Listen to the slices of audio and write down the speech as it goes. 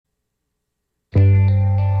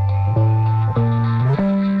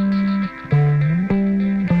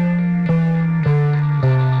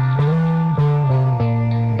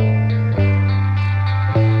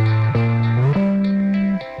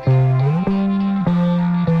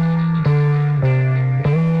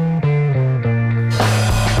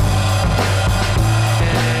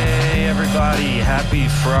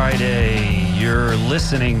You're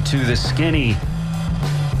listening to The Skinny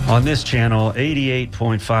on this channel,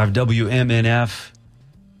 88.5 WMNF.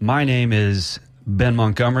 My name is Ben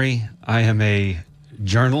Montgomery. I am a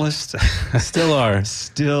journalist. Still are.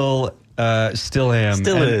 Still am. Still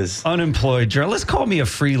is. Unemployed journalist. Let's call me a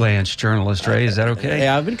freelance journalist, Ray. Is that okay?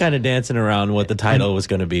 Yeah, I've been kind of dancing around what the title was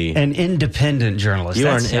going to be. An independent journalist. You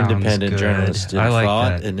That are an sounds independent good. journalist in I like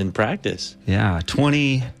thought that. and in practice. Yeah,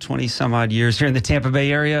 20 some odd years here in the Tampa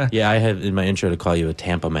Bay area. Yeah, I had in my intro to call you a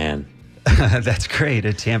Tampa man. That's great.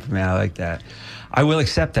 A Tampa man. I like that. I will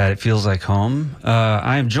accept that. It feels like home.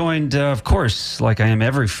 I am joined, of course, like I am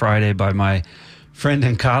every Friday, by my friend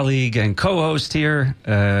and colleague and co-host here,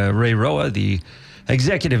 Ray Roa, the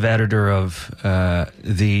executive editor of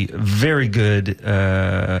the very good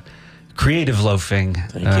Creative Loafing.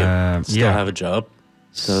 Thank you. Still have a job,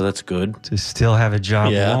 so that's good. To still have a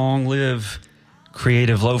job. Yeah. Long live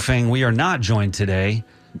Creative Loafing. We are not joined today,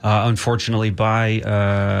 unfortunately, by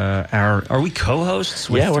are we co-hosts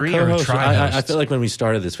with Yeah, we're three or co-hosts. tri-hosts? I feel like when we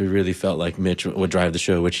started this, we really felt like Mitch would drive the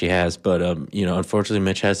show, which he has. But, unfortunately,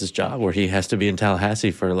 Mitch has this job where he has to be in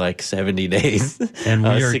Tallahassee for like 70 days, And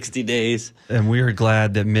 60 days. And we are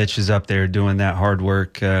glad that Mitch is up there doing that hard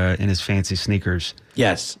work in his fancy sneakers.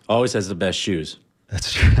 Yes, always has the best shoes.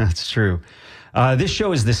 That's true. That's true. This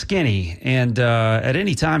show is The Skinny, and at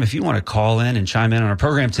any time, if you want to call in and chime in on our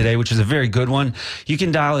program today, which is a very good one, you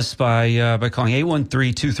can dial us by calling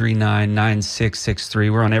 813-239-9663.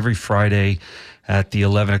 We're on every Friday at the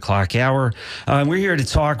 11 o'clock hour. We're here to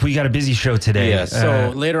talk. We got a busy show today. Yeah,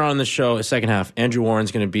 so later on in the show, second half, Andrew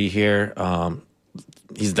Warren's going to be here.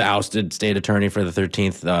 He's the ousted state attorney for the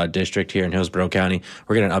 13th district here in Hillsborough County.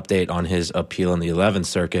 We're getting an update on his appeal in the 11th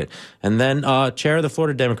Circuit. And then chair of the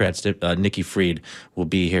Florida Democrats, Nikki Fried, will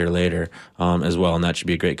be here later as well, and that should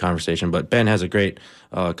be a great conversation. But Ben has a great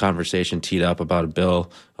conversation teed up about a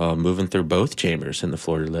bill moving through both chambers in the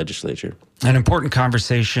Florida legislature. An important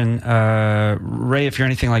conversation. Ray, if you're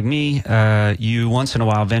anything like me, you once in a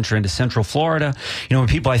while venture into Central Florida. You know, when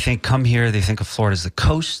people, I think, come here, they think of Florida as the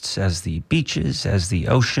coasts, as the beaches, as the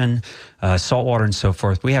ocean, saltwater and so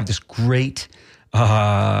forth. We have this great,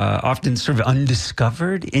 often sort of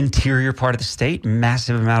undiscovered interior part of the state,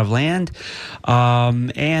 massive amount of land.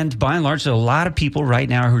 And by and large, there are a lot of people right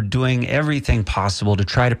now who are doing everything possible to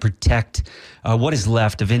try to protect what is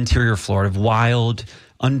left of interior Florida, of wild,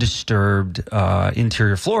 undisturbed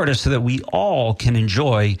interior Florida, so that we all can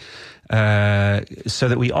enjoy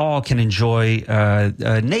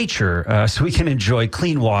nature, so we can enjoy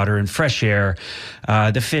clean water and fresh air,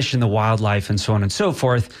 the fish and the wildlife, and so on and so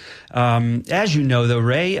forth. As you know, though,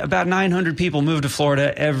 Ray, about 900 people move to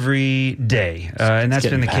Florida every day, and that's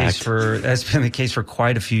been the case for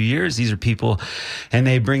quite a few years. These are people, and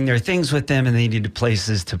they bring their things with them, and they need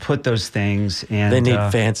places to put those things. And they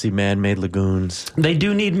need fancy man-made lagoons. They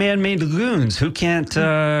do need man-made lagoons. Who can't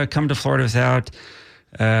come to Florida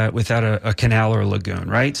without a canal or a lagoon,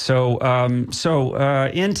 right? So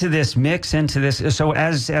into this mix, so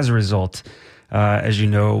as a result, as you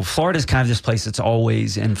know, Florida is kind of this place that's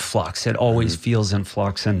always in flux. It always feels in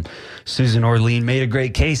flux. And Susan Orlean made a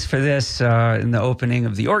great case for this in the opening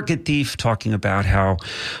of The Orchid Thief, talking about how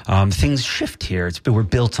things shift here. We're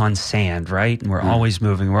built on sand, right? And we're always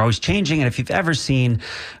moving. We're always changing. And if you've ever seen,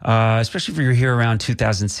 especially if you're here around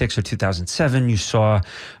 2006 or 2007, you saw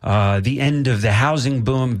the end of the housing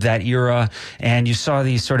boom, that era, and you saw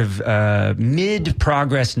these sort of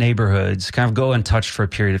mid-progress neighborhoods kind of go untouched for a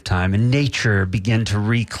period of time, and nature begin to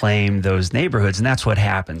reclaim those neighborhoods. And that's what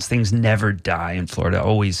happens. Things never die in Florida,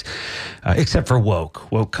 always, except for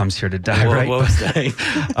woke. Woke comes here to die, right?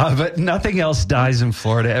 But nothing else dies in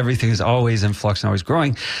Florida. Everything is always in flux and always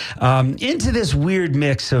growing. Into this weird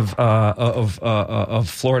mix of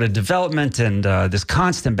Florida development and this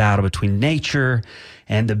constant battle between nature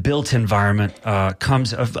and the built environment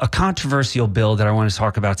comes a controversial bill that I want to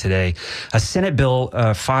talk about today, a Senate Bill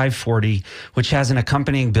 540, which has an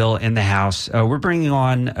accompanying bill in the House. We're bringing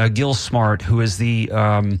on Gil Smart, who is the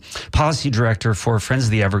policy director for Friends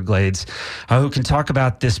of the Everglades, who can talk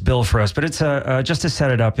about this bill for us. But it's just to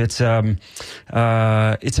set it up, it's a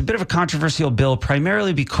bit of a controversial bill,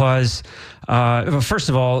 primarily because first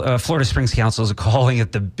of all, Florida Springs Council is calling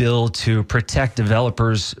it the bill to protect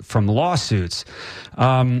developers from lawsuits.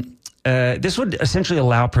 This would essentially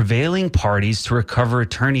allow prevailing parties to recover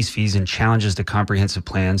attorney's fees and challenges to comprehensive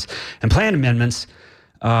plans and plan amendments.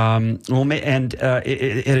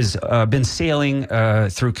 It has been sailing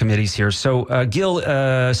through committees here. So,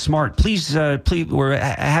 Gil Smart, please, we're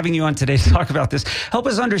having you on today to talk about this. Help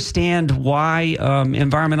us understand why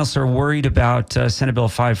environmentalists are worried about Senate Bill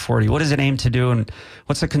 540. What does it aim to do, and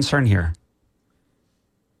what's the concern here?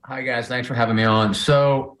 Hi, guys. Thanks for having me on.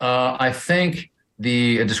 So I think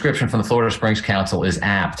the description from the Florida Springs Council is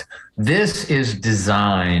apt. This is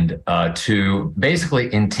designed to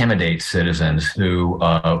basically intimidate citizens who,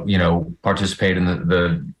 participate in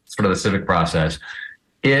the sort of the civic process.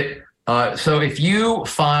 So if you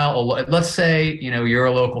file, let's say, you're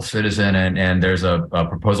a local citizen and there's a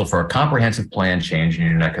proposal for a comprehensive plan change in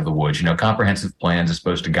your neck of the woods. Comprehensive plans is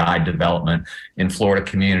supposed to guide development in Florida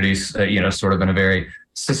communities, sort of in a very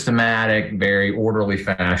systematic, very orderly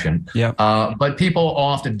fashion. Yeah. But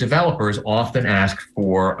developers often ask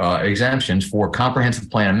for exemptions for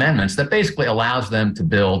comprehensive plan amendments that basically allows them to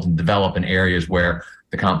build and develop in areas where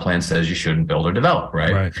the comp plan says you shouldn't build or develop,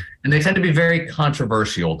 right? And they tend to be very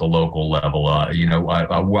controversial at the local level.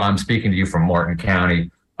 I'm speaking to you from Martin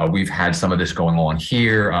County. We've had some of this going on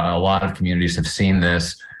here. A lot of communities have seen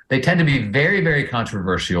this. They tend to be very, very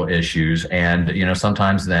controversial issues. And,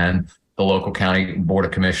 sometimes then the local county board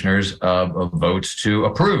of commissioners votes to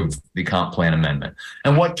approve the comp plan amendment.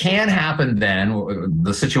 And what can happen then,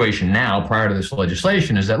 the situation now prior to this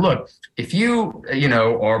legislation, is that, look, if you,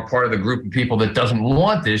 are part of the group of people that doesn't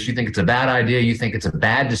want this, you think it's a bad idea, you think it's a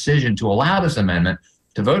bad decision to allow this amendment,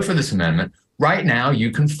 to vote for this amendment, right now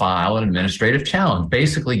you can file an administrative challenge.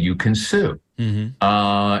 Basically, you can sue. Mm-hmm.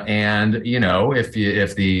 And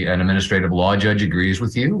if an administrative law judge agrees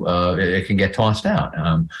with you, it can get tossed out.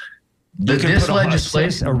 This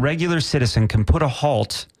legislation, a regular citizen can put a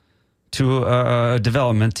halt to a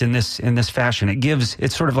development in this fashion.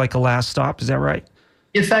 It's sort of like a last stop. Is that right?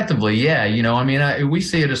 Effectively, yeah. We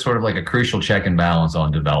see it as sort of like a crucial check and balance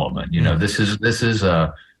on development. This is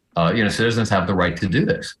citizens have the right to do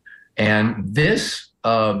this. And this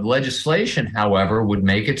legislation, however, would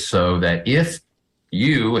make it so that if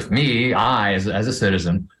I, as a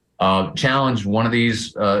citizen, challenge one of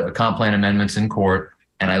these comp plan amendments in court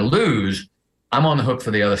and I lose, I'm on the hook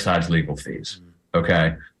for the other side's legal fees.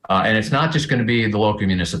 Okay. And it's not just going to be the local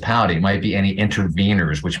municipality. It might be any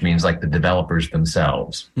interveners, which means like the developers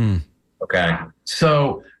themselves. Okay.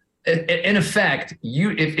 So in effect,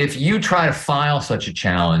 if you try to file such a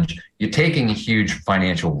challenge, you're taking a huge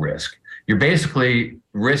financial risk. You're basically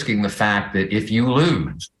risking the fact that if you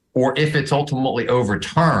lose, or if it's ultimately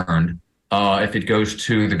overturned, if it goes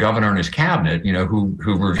to the governor and his cabinet,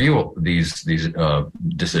 who review these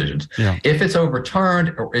decisions, if it's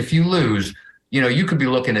overturned or if you lose, you could be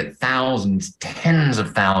looking at thousands, tens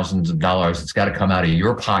of thousands of dollars that's got to come out of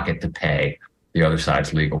your pocket to pay the other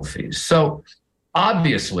side's legal fees. So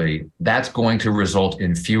obviously, that's going to result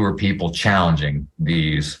in fewer people challenging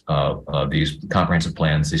these comprehensive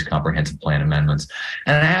plans, these comprehensive plan amendments.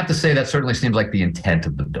 And I have to say that certainly seems like the intent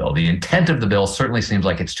of the bill. The intent of the bill certainly seems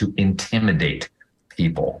like it's to intimidate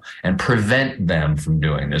people and prevent them from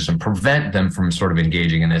doing this and prevent them from sort of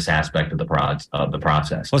engaging in this aspect of the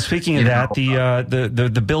process. Well, speaking of that,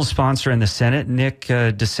 the bill sponsor in the Senate, Nick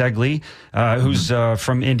DeSegli, who's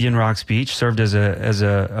from Indian Rocks Beach, served as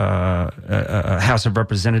a House of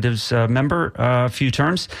Representatives member a few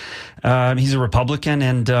terms. He's a Republican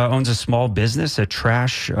and owns a small business, a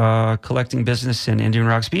trash collecting business in Indian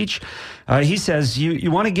Rocks Beach. He says,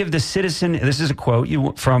 you want to give the citizen, this is a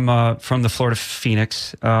quote from the Florida Phoenix,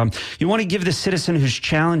 you want to give the citizen who's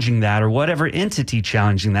challenging that or whatever entity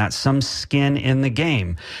challenging that some skin in the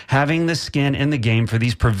game. Having the skin in the game for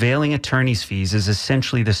these prevailing attorney's fees is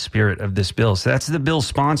essentially the spirit of this bill. So that's the bill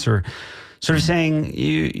sponsor sort of saying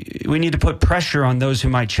we need to put pressure on those who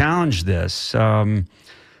might challenge this.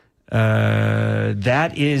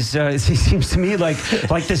 That is, it seems to me like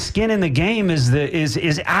the skin in the game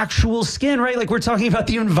is actual skin, right? Like we're talking about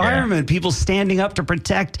the environment, people standing up to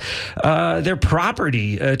protect their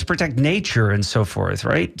property, to protect nature and so forth,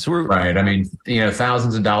 right? So right. I mean,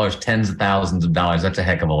 thousands of dollars, tens of thousands of dollars. That's a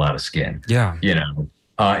heck of a lot of skin. Yeah. And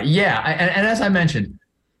as I mentioned,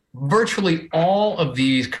 virtually all of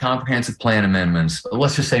these comprehensive plan amendments,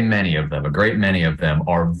 let's just say many of them, a great many of them,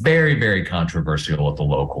 are very, very controversial at the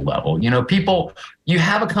local level. You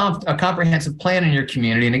have a comprehensive plan in your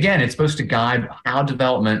community, and again, it's supposed to guide how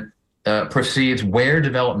development proceeds, where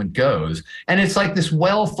development goes. And it's like this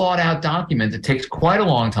well thought out document that takes quite a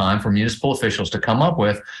long time for municipal officials to come up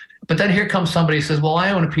with. But then here comes somebody who says, well, I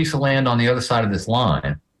own a piece of land on the other side of this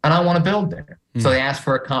line, and I want to build there. So they ask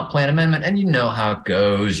for a comp plan amendment, and you know how it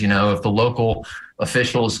goes. If the local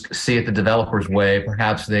officials see it the developer's way,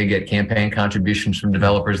 perhaps they get campaign contributions from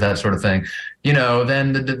developers, that sort of thing.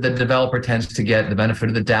 Then the developer tends to get the benefit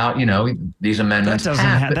of the doubt. These amendments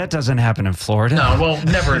that doesn't happen in Florida. No, well,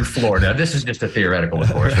 never in Florida. This is just a theoretical, of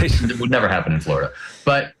course. Right. It would never happen in Florida.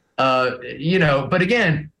 But but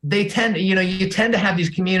again, they tend, you tend to have these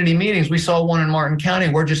community meetings. We saw one in Martin County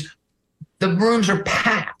where just the rooms are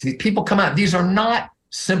packed. These people come out. These are not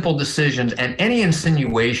simple decisions. And any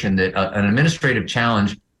insinuation that an administrative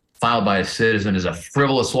challenge filed by a citizen is a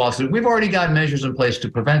frivolous lawsuit, we've already got measures in place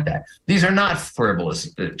to prevent that. These are not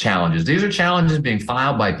frivolous challenges. These are challenges being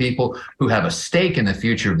filed by people who have a stake in the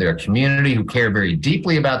future of their community, who care very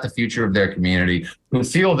deeply about the future of their community, who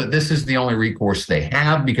feel that this is the only recourse they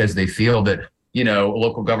have because they feel that,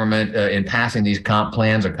 local government in passing these comp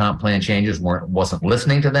plans or comp plan changes wasn't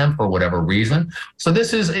listening to them for whatever reason. So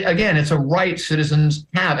this is, again, it's a right citizens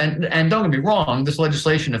have. And don't get me wrong, this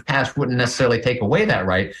legislation, if passed, wouldn't necessarily take away that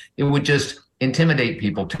right. It would just intimidate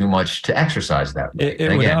people too much to exercise that right.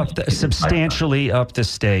 It would substantially up the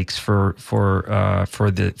stakes for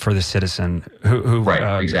the citizen who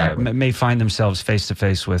right, exactly. May find themselves face to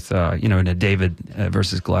face with in a David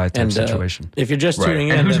versus Goliath type situation. If you're just tuning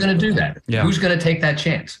in, and who's going to do that? Yeah. Who's going to take that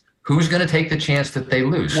chance? Who's going to take the chance that they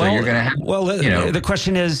lose? So you're going to have. Well, the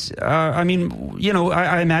question is, I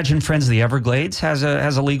imagine Friends of the Everglades has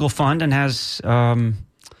a legal fund and has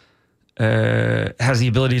the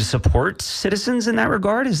ability to support citizens in that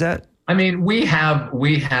regard. Is that? I mean, we have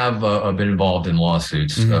been involved in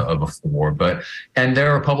lawsuits before, and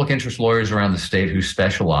there are public interest lawyers around the state who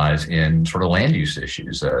specialize in sort of land use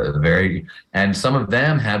issues. And some of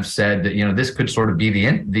them have said that this could sort of be the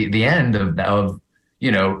end of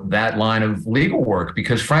that line of legal work,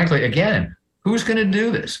 because frankly, again, who's going to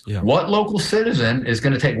do this? Yeah. What local citizen is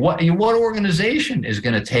going to take what organization is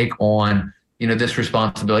going to take on this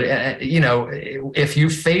responsibility? If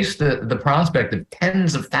you face the prospect of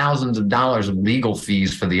tens of thousands of dollars of legal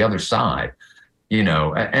fees for the other side,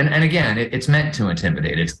 and again, it's meant to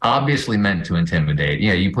intimidate. It's obviously meant to intimidate.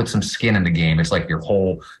 You put some skin in the game. It's like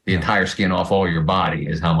the entire skin off all your body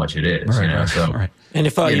is how much it is. Right. And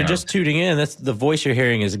if you're just tuning in, that's the voice you're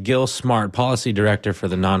hearing is Gil Smart, Policy Director for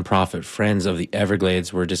the nonprofit Friends of the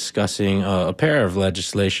Everglades. We're discussing a pair of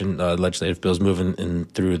legislative bills moving in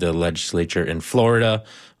through the legislature in Florida.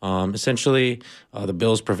 Essentially, the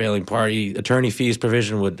bill's prevailing party attorney fees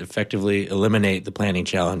provision would effectively eliminate the planning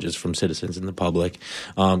challenges from citizens and the public.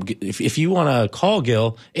 If you want to call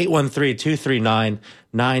Gil,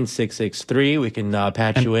 813-239-9663. We can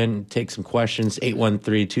patch you in, take some questions,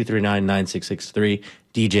 813-239-9663,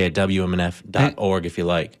 dj@wmnf.org if you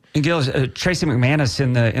like. And Gil, Tracy McManus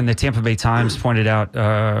in the Tampa Bay Times pointed out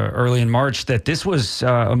early in March that this was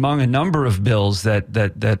among a number of bills that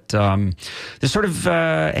sort of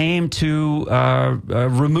aim to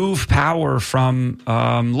remove power from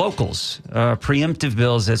locals, preemptive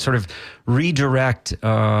bills that sort of redirect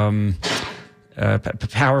power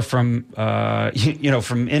from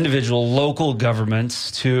from individual local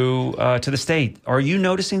governments to the state. Are you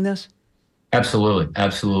noticing this? Absolutely.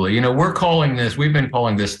 We've been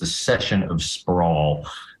calling this the session of sprawl,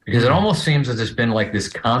 because it almost seems as it's been like this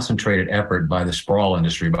concentrated effort by the sprawl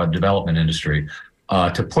industry, by the development industry,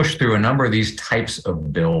 to push through a number of these types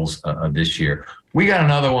of bills this year. We got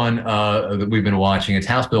another one that we've been watching. It's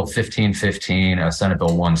House Bill 1515, Senate Bill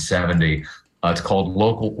 170. It's called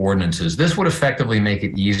local ordinances. This would effectively make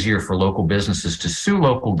it easier for local businesses to sue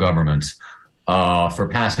local governments for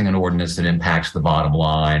passing an ordinance that impacts the bottom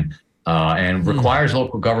line. And requires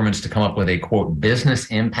local governments to come up with a, quote, business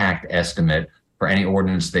impact estimate for any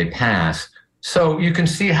ordinance they pass. So you can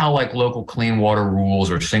see how like local clean water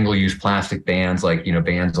rules or single-use plastic bans, like,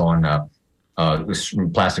 bans on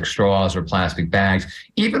plastic straws or plastic bags,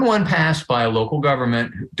 even when passed by a local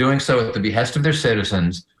government, doing so at the behest of their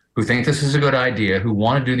citizens who think this is a good idea, who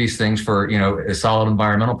want to do these things for, solid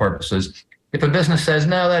environmental purposes. If a business says,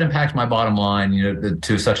 no, that impacts my bottom line,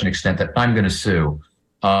 to such an extent that I'm going to sue,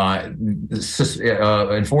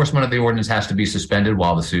 enforcement of the ordinance has to be suspended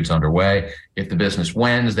while the suit's underway. If the business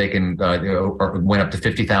wins, they can win up to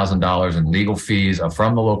 $50,000 in legal fees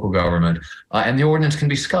from the local government, and the ordinance can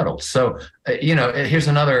be scuttled. So, here's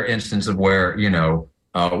another instance of where,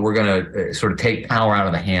 we're going to sort of take power out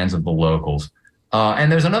of the hands of the locals.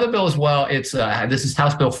 And there's another bill as well. This is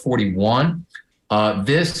House Bill 41.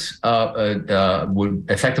 This would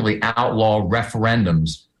effectively outlaw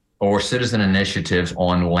referendums or citizen initiatives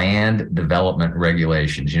on land development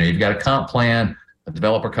regulations. You've got a comp plan, a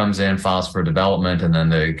developer comes in, files for development, and then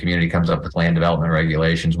the community comes up with land development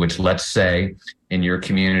regulations, which, let's say in your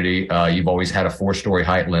community, you've always had a 4-story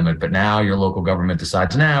height limit, but now your local government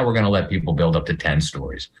decides, now we're going to let people build up to 10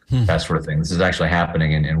 stories, that sort of thing. This is actually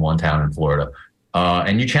happening in one town in Florida.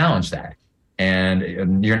 And you challenge that.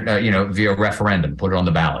 And you're, via referendum, put it on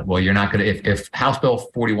the ballot. Well, you're not going to, if House Bill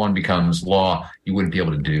 41 becomes law, you wouldn't be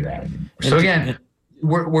able to do that anymore. So again,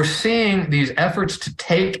 we're seeing these efforts to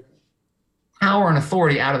take power and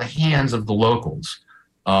authority out of the hands of the locals.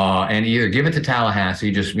 and either give it to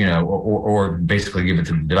Tallahassee, just or basically give it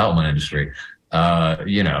to the development industry.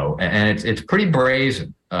 And it's pretty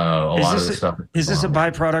brazen. A lot of the stuff. Is this a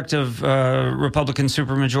byproduct of Republican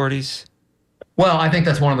supermajorities? Well, I think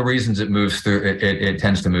that's one of the reasons it moves through. It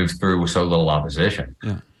tends to move through with so little opposition.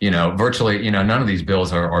 Yeah. Virtually, none of these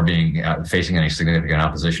bills are being facing any significant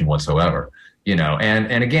opposition whatsoever.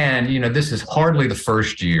 And again, this is hardly the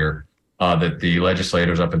first year that the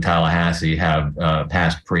legislators up in Tallahassee have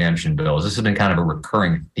passed preemption bills. This has been kind of a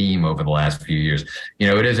recurring theme over the last few years.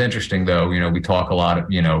 It is interesting, though. We talk a lot,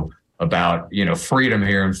 about freedom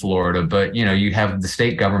here in Florida, but you have the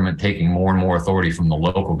state government taking more and more authority from the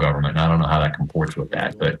local government, and I don't know how that comports with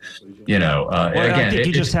that. But again, I think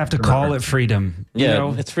you just have to call it freedom.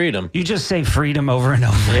 Yeah, it's freedom. You just say freedom over and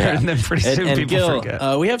over, and then pretty soon people Gil,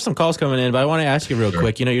 forget. We have some calls coming in, but I want to ask you real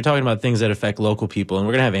quick. You're talking about things that affect local people, and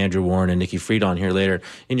we're going to have Andrew Warren and Nikki Fried on here later.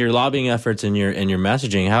 In your lobbying efforts and your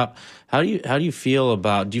messaging, how do you feel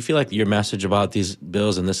about? Do you feel like your message about these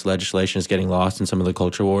bills and this legislation is getting lost in some of the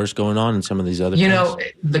culture wars going on and some of these other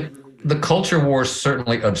things? The culture wars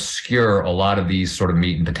certainly obscure a lot of these sort of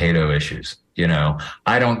meat and potato issues.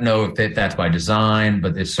 I don't know if that's by design,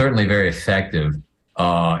 but it's certainly very effective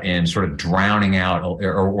in sort of drowning out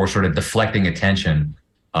or sort of deflecting attention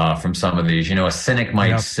from some of these. A cynic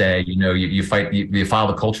might say, you file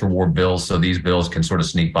the culture war bills so these bills can sort of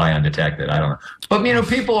sneak by undetected. I don't know. But,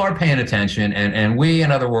 people are paying attention, and we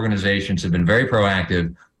and other organizations have been very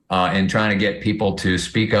proactive in trying to get people to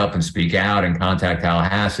speak up and speak out and contact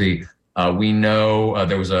Tallahassee. We know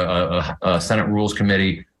there was a Senate Rules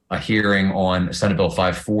Committee hearing on Senate Bill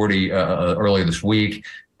 540 earlier this week.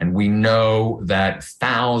 And we know that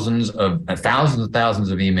thousands of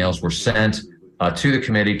emails were sent to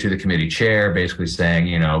the committee chair, basically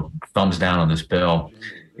saying, thumbs down on this bill.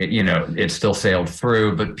 It still sailed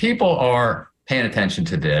through, but people are paying attention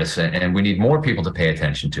to this, and we need more people to pay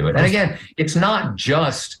attention to it. And again, it's not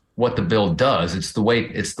just what the bill does; it's the way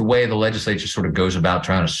the legislature sort of goes about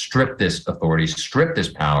trying to strip this authority, strip this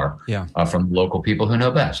power from local people who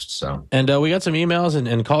know best. So, and we got some emails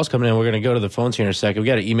and calls coming in. We're going to go to the phones here in a second. We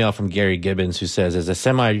got an email from Gary Gibbons who says, as a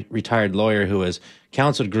semi-retired lawyer who has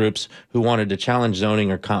counseled groups who wanted to challenge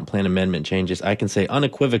zoning or comp plan amendment changes, I can say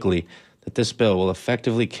unequivocally that this bill will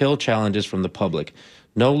effectively kill challenges from the public.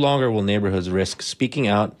 No longer will neighborhoods risk speaking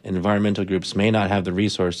out, and environmental groups may not have the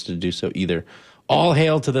resource to do so either. All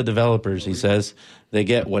hail to the developers, he says. They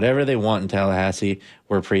get whatever they want in Tallahassee,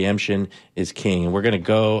 where preemption is king. And we're going to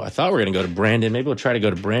go, I thought we were going to go to Brandon. Maybe we'll try to go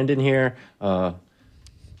to Brandon here. Are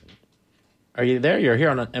you there? You're here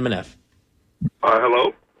on MNF.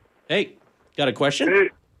 Hello? Hey, got a question? Hey.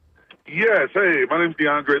 Yes. Hey, my name's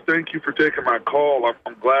DeAndre. Thank you for taking my call.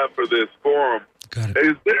 I'm glad for this forum. Got it.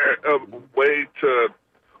 Is there a way to...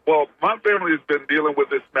 Well, my family has been dealing with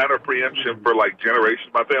this matter of preemption for like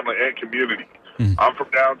generations, my family and community. I'm from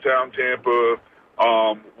downtown Tampa.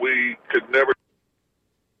 We could never...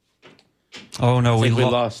 Oh, no, we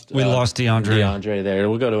lost DeAndre. DeAndre there.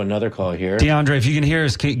 We'll go to another call here. DeAndre, if you can hear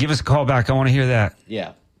us, give us a call back. I want to hear that.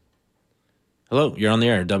 Yeah. Hello, you're on the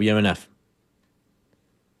air, WMNF.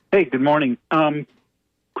 Hey, good morning.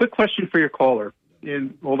 Quick question for your caller.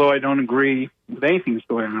 Although I don't agree with anything that's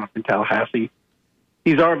going on up in Tallahassee,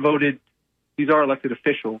 these are elected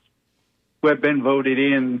officials who have been voted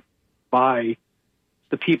in by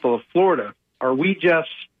the people of Florida. Are we just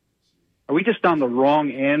on the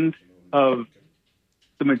wrong end of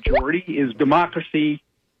the majority? Is democracy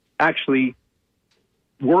actually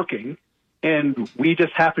working? And we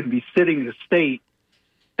just happen to be sitting in a state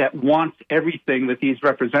that wants everything that these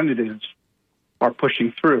representatives are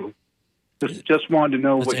pushing through. Just wanted to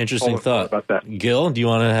know That's what an interesting thought about that. Gil, do you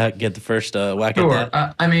want to get the first whack at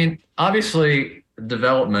that? I mean, obviously,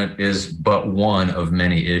 development is but one of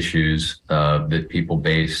many issues that people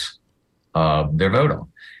base their vote on.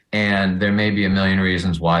 And there may be a million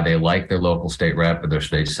reasons why they like their local state rep or their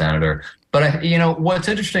state senator. But, what's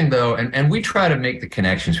interesting, though, and we try to make the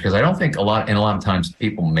connections because I don't think a lot of times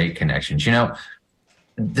people make connections.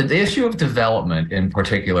 The issue of development in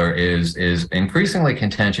particular is increasingly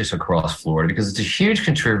contentious across Florida because it's a huge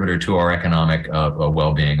contributor to our economic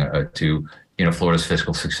well-being, to Florida's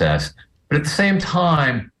fiscal success. But at the same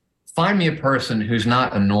time, find me a person who's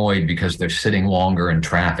not annoyed because they're sitting longer in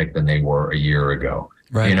traffic than they were a year ago.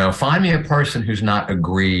 Right. Find me a person who's not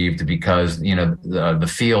aggrieved because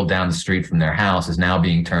the field down the street from their house is now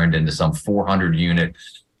being turned into some 400-unit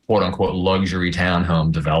quote unquote luxury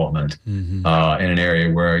townhome development in an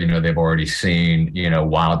area where they've already seen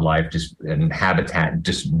wildlife and habitat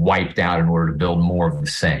just wiped out in order to build more of the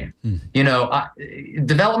same.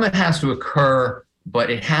 Development has to occur but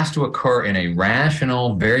it has to occur in a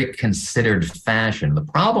rational, very considered fashion. The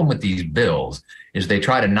problem with these bills is they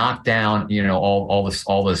try to knock down, all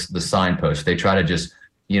the signposts. They try to just,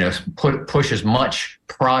 push as much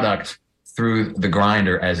product through the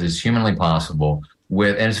grinder as is humanly possible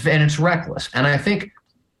and it's reckless. And I think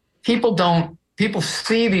people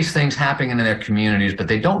see these things happening in their communities, but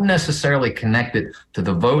they don't necessarily connect it to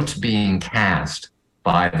the votes being cast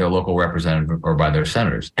by their local representative or by their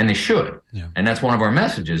senators. And they should. Yeah. And that's one of our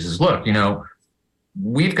messages is, look,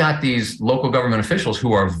 we've got these local government officials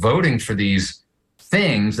who are voting for these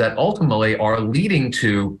things that ultimately are leading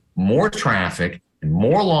to more traffic and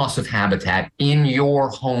more loss of habitat in your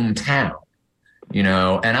hometown.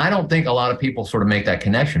 And I don't think a lot of people sort of make that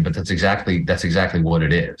connection, but that's exactly what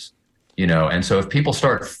it is. And so if people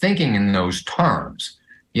start thinking in those terms,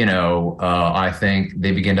 I think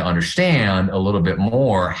they begin to understand a little bit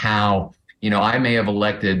more how, I may have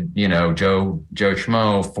elected, Joe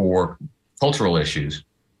Schmo for cultural issues,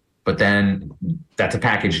 but then that's a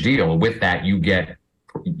package deal. With that, you get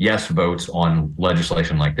yes votes on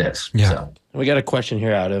legislation like this. Yeah. So. We got a question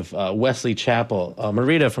here out of Wesley Chapel.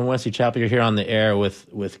 Marita from Wesley Chapel, you're here on the air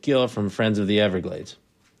with Gil from Friends of the Everglades.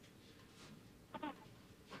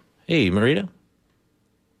 Hey, Marita.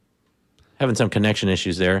 Having some connection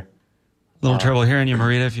issues there. A little trouble hearing you,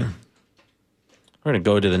 Marita. We're going to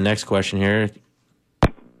go to the next question here.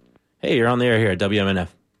 Hey, you're on the air here at WMNF.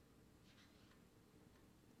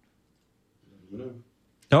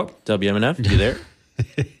 Oh, WMNF, you there?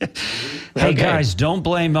 Hey, guys, don't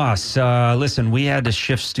blame us. Listen, we had to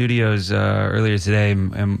shift studios earlier today,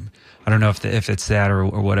 and I don't know if it's that or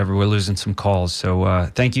whatever. We're losing some calls. So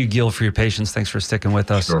thank you, Gil, for your patience. Thanks for sticking with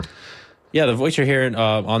us. Sure. Yeah, the voice you're hearing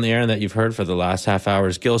on the air and that you've heard for the last half hour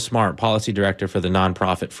is Gil Smart, Policy Director for the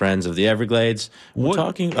nonprofit Friends of the Everglades. We're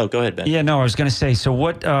talking... Oh, go ahead, Ben. Yeah, no, I was going to say, so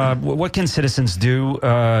what can citizens do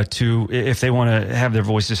if they want to have their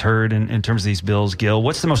voices heard in terms of these bills, Gil?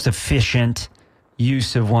 What's the most efficient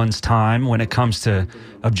use of one's time when it comes to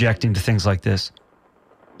objecting to things like this?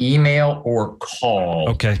 Email or call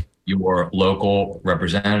okay. your local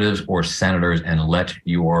representatives or senators and let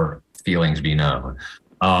your feelings be known.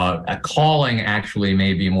 Calling actually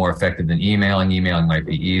may be more effective than emailing. Emailing might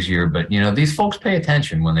be easier, but these folks pay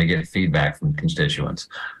attention when they get feedback from constituents.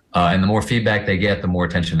 And the more feedback they get, the more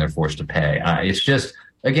attention they're forced to pay. It's just,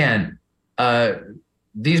 again,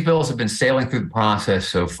 these bills have been sailing through the process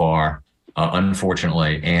so far.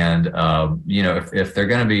 Unfortunately, and if they're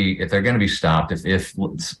going to be stopped, if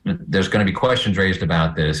there's going to be questions raised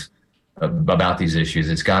about this, about these issues,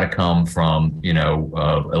 it's got to come from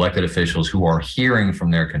elected officials who are hearing from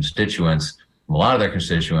their constituents, from a lot of their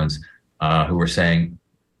constituents, who are saying,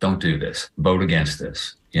 "Don't do this, vote against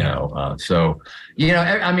this." So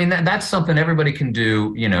that's something everybody can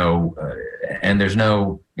do. And there's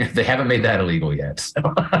they haven't made that illegal yet. So.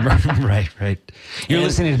 Right. You're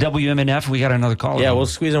listening to WMNF. We got another call. Yeah, we'll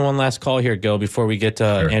squeeze in one last call here, Gil, before we get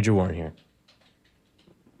Sure. Andrew Warren here.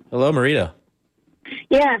 Hello, Marita.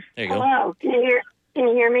 Yes. There you go. Hello. Can you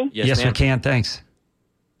hear me? Yes, we can. Thanks.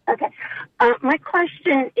 Okay. My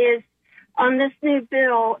question is, on this new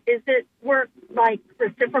bill, is it work like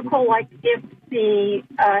reciprocal? Like if the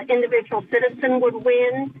individual citizen would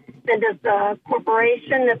win, then does the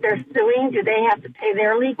corporation that they're suing, do they have to pay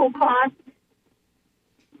their legal costs?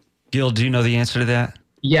 Gil, do you know the answer to that?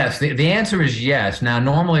 Yes, the answer is yes. Now,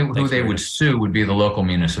 normally who they would sue would be the local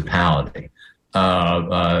municipality.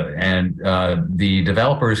 And the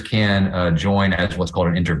developers can join as what's called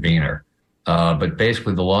an intervener. But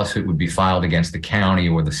basically, the lawsuit would be filed against the county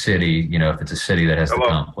or the city, if it's a city that has the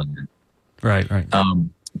comp plan. Right.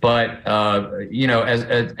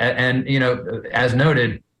 As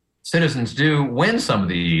noted, citizens do win some of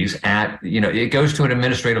these it goes to an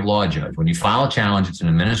administrative law judge. When you file a challenge, it's an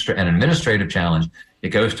administrative challenge. It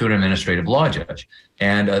goes to an administrative law judge.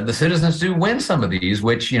 And the citizens do win some of these,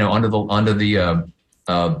 which, under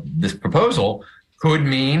this proposal could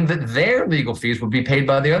mean that their legal fees would be paid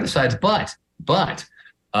by the other sides. But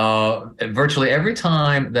virtually every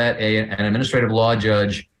time that an administrative law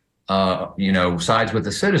judge, sides with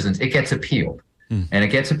the citizens, it gets appealed. And it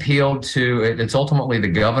gets appealed to, it's ultimately the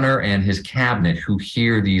governor and his cabinet who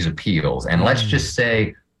hear these appeals. And let's just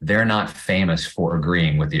say they're not famous for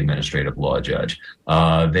agreeing with the administrative law judge.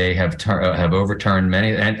 They have overturned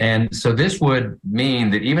many. And so this would mean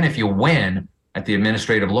that even if you win at the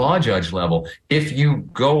administrative law judge level, if you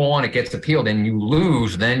go on, it gets appealed and you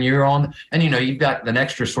lose, then you're on, and you've got an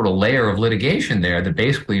extra sort of layer of litigation there that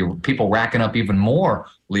basically people racking up even more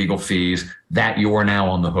legal fees that you're now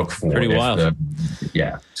on the hook for. Pretty wild.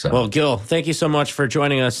 So. Well, Gil, thank you so much for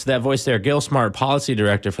joining us. That voice there, Gil Smart, Policy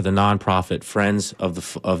Director for the nonprofit Friends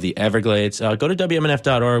of the Everglades. Go to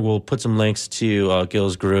WMNF.org. We'll put some links to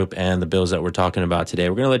Gil's group and the bills that we're talking about today.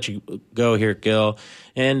 We're going to let you go here, Gil.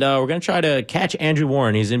 And we're going to try to catch Andrew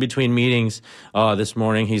Warren. He's in between meetings this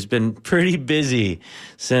morning. He's been pretty busy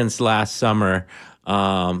since last summer.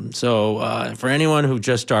 So for anyone who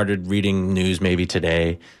just started reading news maybe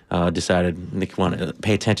today, decided they want to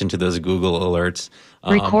pay attention to those Google alerts.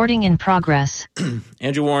 Recording in progress.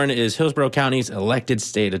 Andrew Warren is Hillsborough County's elected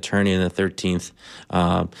state attorney in the 13th.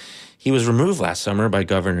 He was removed last summer by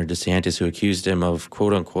Governor DeSantis, who accused him of,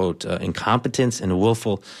 quote unquote, incompetence and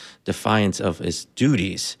willful defiance of his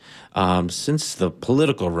duties. Since the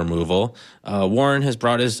political removal, Warren has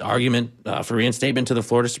brought his argument for reinstatement to the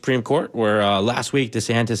Florida Supreme Court, where last week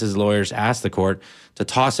DeSantis' lawyers asked the court to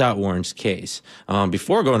toss out Warren's case.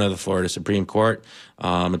 Before going to the Florida Supreme Court,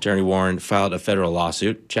 Attorney Warren filed a federal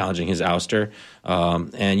lawsuit challenging his ouster,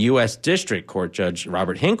 and U.S. District Court Judge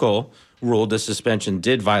Robert Hinkle ruled the suspension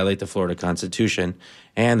did violate the Florida Constitution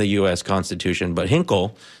and the U.S. Constitution, but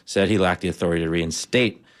Hinkle said he lacked the authority to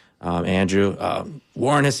reinstate Andrew.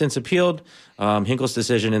 Warren has since appealed Hinkle's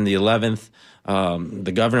decision in the 11th.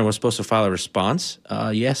 The governor was supposed to file a response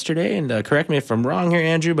yesterday, and correct me if I'm wrong here,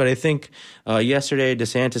 Andrew, but I think yesterday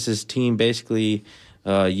DeSantis' team basically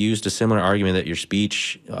used a similar argument that your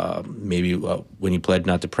speech, maybe when you pled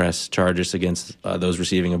not to press charges against those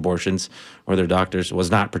receiving abortions or their doctors,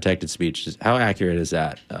 was not protected speech. How accurate is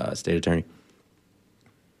that, State Attorney?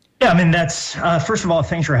 Yeah, I mean, that's, first of all,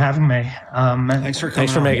 thanks for having me. Thanks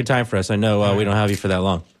for making time for us. I know we don't have you for that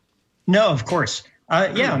long. No, of course.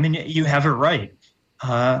 Yeah, I mean, you have it right.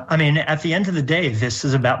 I mean, at the end of the day, this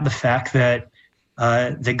is about the fact that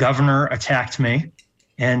the governor attacked me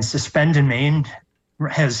and suspended me and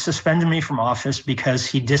has suspended me from office because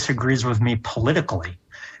he disagrees with me politically.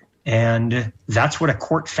 And that's what a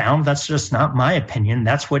court found. That's just not my opinion.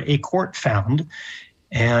 That's what a court found.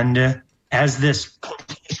 And as this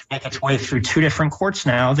makes its way through two different courts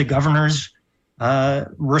now, the governor's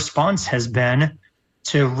response has been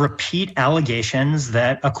to repeat allegations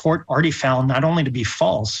that a court already found not only to be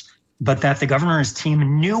false, but that the governor's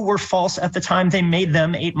team knew were false at the time they made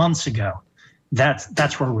them 8 months ago.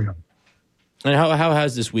 That's where we are. And how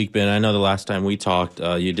has this week been? I know the last time we talked,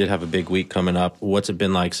 you did have a big week coming up. What's it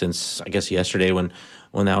been like since, I guess, yesterday when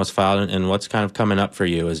that was filed, and what's kind of coming up for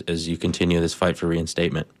you as you continue this fight for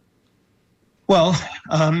reinstatement? Well,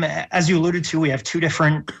 as you alluded to, we have two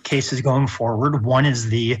different cases going forward. One is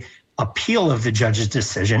the appeal of the judge's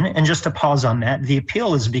decision. And just to pause on that, the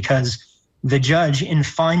appeal is because the judge, in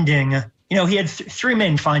finding, he had three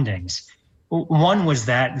main findings. One was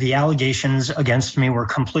that the allegations against me were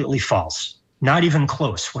completely false. Not even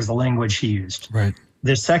close was the language he used. Right.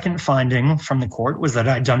 The second finding from the court was that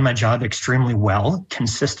I'd done my job extremely well,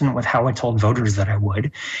 consistent with how I told voters that I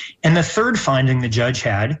would. And the third finding the judge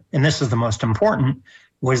had, and this is the most important,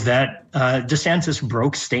 was that DeSantis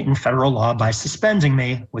broke state and federal law by suspending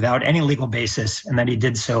me without any legal basis, and that he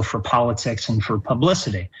did so for politics and for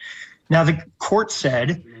publicity. Now, the court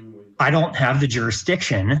said, I don't have the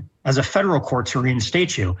jurisdiction as a federal court to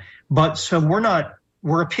reinstate you. But so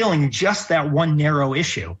we're appealing just that one narrow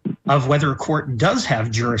issue of whether a court does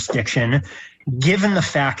have jurisdiction, given the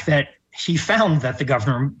fact that he found that the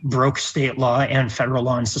governor broke state law and federal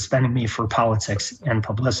law in suspending me for politics and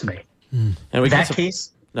publicity. And go ahead.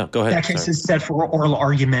 That case is set for oral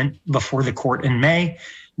argument before the court in May.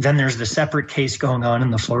 Then there's the separate case going on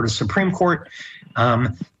in the Florida Supreme Court.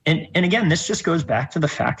 And again, this just goes back to the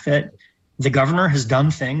fact that the governor has done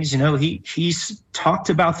things, he's talked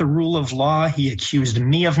about the rule of law. He accused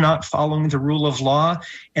me of not following the rule of law.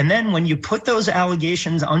 And then when you put those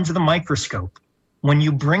allegations under the microscope, when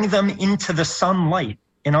you bring them into the sunlight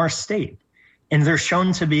in our state, and they're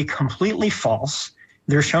shown to be completely false,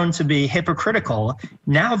 they're shown to be hypocritical,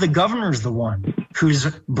 now the governor's the one who's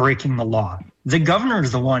breaking the law. The governor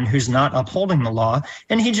is the one who's not upholding the law,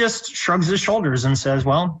 and he just shrugs his shoulders and says,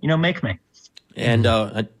 well, make me. And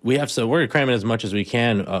we're cramming as much as we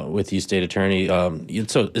can with you, State Attorney.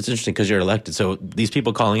 So it's interesting because you're elected. So these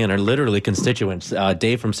people calling in are literally constituents.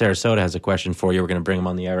 Dave from Sarasota has a question for you. We're going to bring him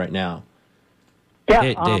on the air right now. Yeah,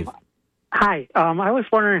 hey, Dave. Hi. I was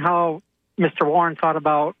wondering how Mr. Warren thought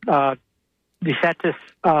about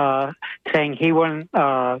DeSantis saying he wouldn't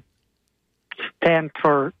stand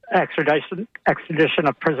for extradition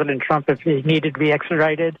of President Trump if he needed to be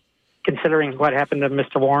extradited, considering what happened to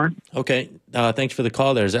Mr. Warren. Okay. Thanks for the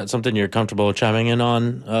call there. Is that something you're comfortable chiming in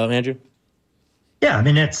on, Andrew? Yeah, I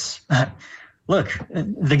mean, it's look,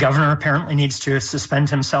 the governor apparently needs to suspend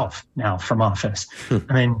himself now from office.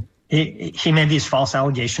 I mean, he made these false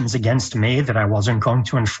allegations against me that I wasn't going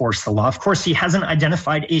to enforce the law. Of course, he hasn't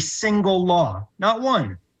identified a single law, not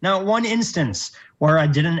one instance where I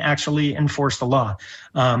didn't actually enforce the law.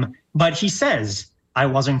 But he says I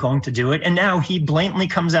wasn't going to do it. And now he blatantly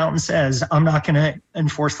comes out and says, I'm not going to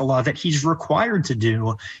enforce the law that he's required to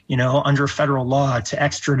do, under federal law to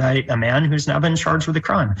extradite a man who's now been charged with a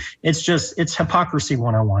crime. It's hypocrisy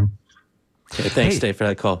 101. Okay, thanks, Dave, for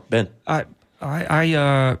that call. Ben. I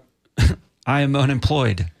am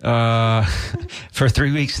unemployed for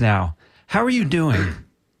 3 weeks now. How are you doing?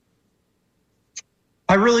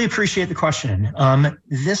 I really appreciate the question.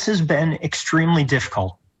 This has been extremely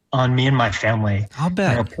difficult on me and my family. I'll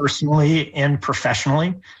bet. Personally and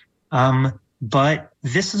professionally. But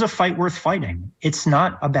this is a fight worth fighting. It's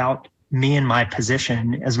not about me and my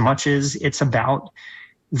position as much as it's about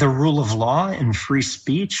the rule of law and free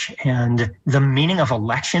speech and the meaning of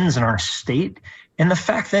elections in our state and the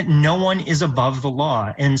fact that no one is above the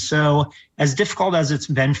law. And so as difficult as it's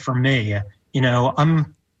been for me,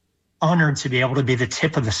 I'm honored to be able to be the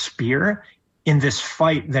tip of the spear in this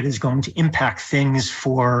fight that is going to impact things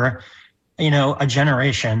for, a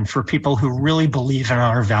generation, for people who really believe in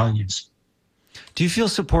our values. Do you feel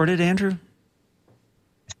supported, Andrew?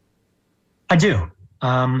 I do.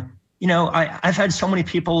 I've had so many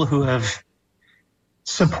people who have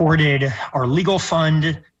supported our legal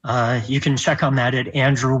fund. You can check on that at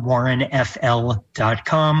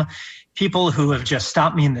andrewwarrenfl.com. People who have just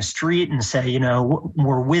stopped me in the street and say,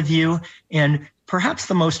 we're with you. And perhaps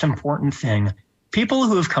the most important thing, people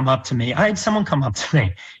who have come up to me, I had someone come up to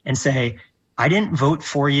me and say, I didn't vote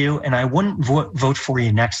for you and I wouldn't vote for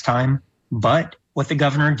you next time, but what the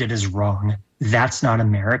governor did is wrong. That's not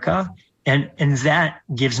America. And that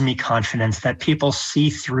gives me confidence that people see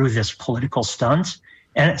through this political stunt.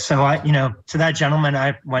 And so to that gentleman,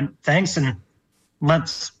 I went, thanks. And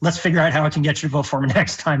let's figure out how I can get you to vote for me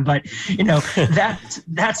next time. But,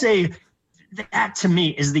 that to me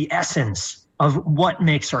is the essence of what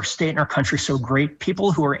makes our state and our country so great.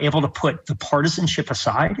 People who are able to put the partisanship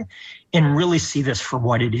aside and really see this for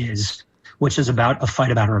what it is, which is about a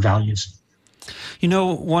fight about our values.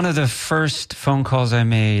 One of the first phone calls I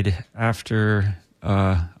made after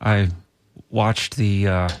I watched you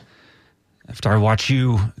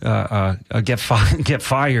get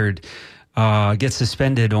fired, get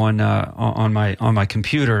suspended on my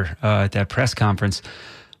computer at that press conference.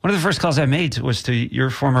 One of the first calls I made was to your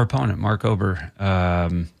former opponent, Mark Ober,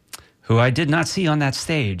 who I did not see on that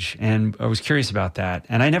stage, and I was curious about that.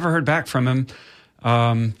 And I never heard back from him,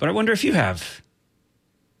 but I wonder if you have.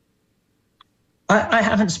 I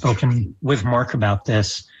haven't spoken with Mark about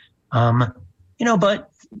this, but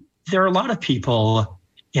there are a lot of people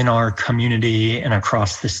in our community and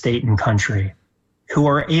across the state and country who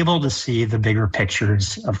are able to see the bigger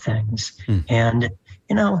pictures of things. And,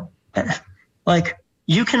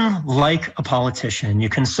 you can like a politician, you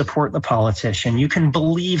can support the politician, you can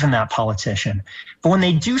believe in that politician, but when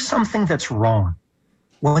they do something that's wrong,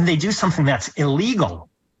 when they do something that's illegal,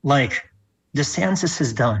 like DeSantis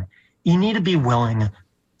has done, you need to be willing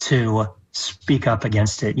to speak up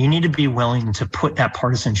against it. You need to be willing to put that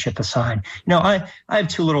partisanship aside. I have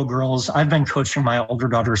two little girls. I've been coaching my older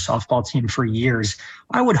daughter's softball team for years.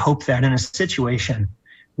 I would hope that in a situation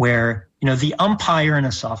where, the umpire in a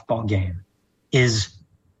softball game is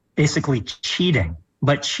basically cheating,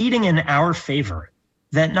 but cheating in our favor,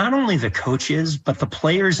 that not only the coaches, but the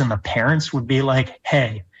players and the parents would be like,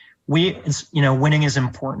 hey, winning is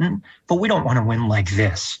important, but we don't want to win like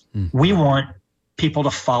this. We want people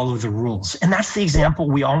to follow the rules. And that's the example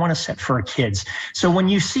we all want to set for our kids. So when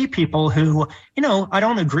you see people who, I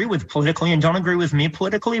don't agree with politically and don't agree with me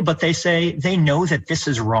politically, but they say they know that this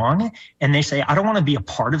is wrong. And they say, I don't want to be a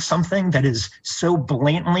part of something that is so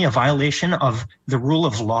blatantly a violation of the rule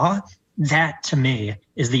of law. That to me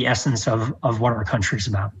is the essence of what our country is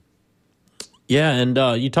about. Yeah, and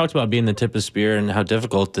you talked about being the tip of the spear and how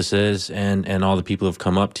difficult this is and all the people who've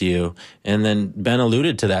come up to you. And then Ben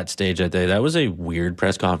alluded to that stage that day. That was a weird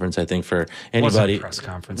press conference, I think, for anybody. It was a press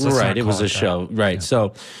conference. Right, it was a show. Right. Yeah.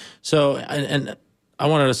 So I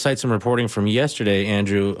wanted to cite some reporting from yesterday,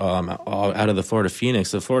 Andrew, out of the Florida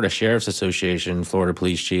Phoenix, the Florida Sheriff's Association, Florida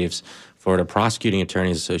Police Chiefs, Florida Prosecuting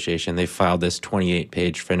Attorneys Association. They filed this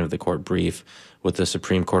 28-page friend of the court brief with the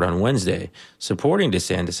Supreme Court on Wednesday, supporting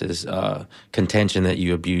DeSantis's contention that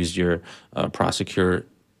you abused your prosecutorial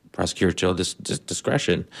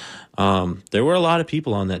discretion. There were a lot of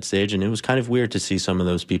people on that stage, and it was kind of weird to see some of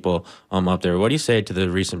those people up there. What do you say to the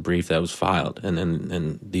recent brief that was filed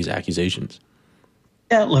and these accusations?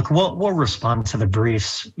 Yeah, look, we'll respond to the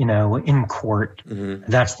briefs, in court.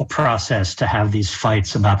 Mm-hmm. That's the process to have these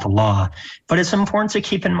fights about the law. But it's important to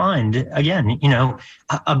keep in mind, again,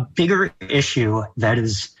 a bigger issue that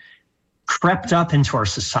has crept up into our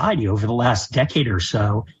society over the last decade or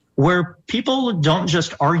so, where people don't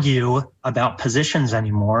just argue about positions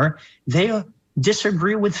anymore. They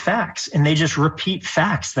disagree with facts and they just repeat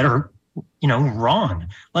facts that are, wrong.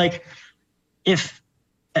 Like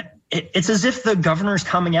it's as if the governor's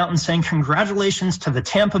coming out and saying, congratulations to the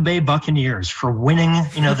Tampa Bay Buccaneers for winning,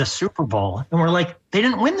 the Super Bowl. And we're like, they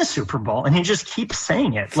didn't win the Super Bowl. And he just keeps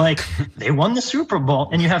saying it like they won the Super Bowl.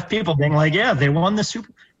 And you have people being like, yeah, they won the Super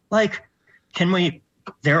Bowl. Like,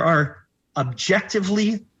 there are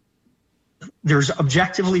there's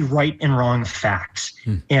objectively right and wrong facts.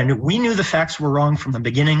 And we knew the facts were wrong from the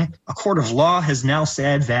beginning. A court of law has now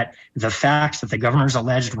said that the facts that the governor's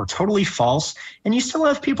alleged were totally false. And you still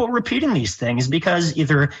have people repeating these things because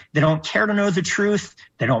either they don't care to know the truth,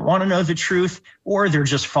 they don't want to know the truth, or they're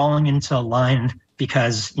just falling into line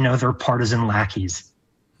because, they're partisan lackeys.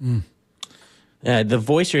 The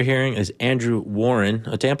voice you're hearing is Andrew Warren,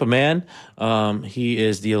 a Tampa man. He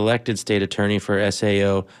is the elected state attorney for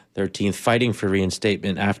SAO 13th, fighting for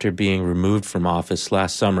reinstatement after being removed from office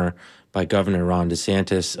last summer by Governor Ron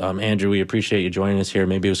DeSantis. Andrew, we appreciate you joining us here.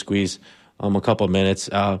 Maybe we'll squeeze a couple of minutes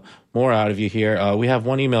more out of you here. We have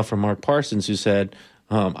one email from Mark Parsons who said,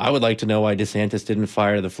 I would like to know why DeSantis didn't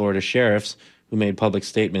fire the Florida sheriffs who made public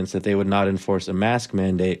statements that they would not enforce a mask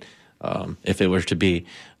mandate if it were to be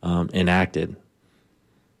enacted.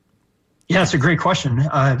 Yeah, it's a great question.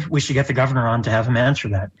 We should get the governor on to have him answer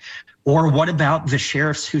that. Or what about the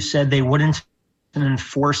sheriffs who said they wouldn't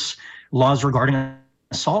enforce laws regarding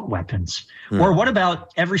assault weapons? Or what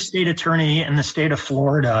about every state attorney in the state of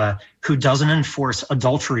Florida who doesn't enforce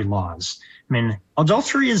adultery laws? I mean,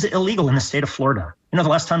 adultery is illegal in the state of Florida. The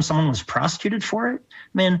last time someone was prosecuted for it?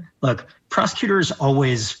 Look, prosecutors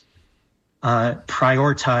always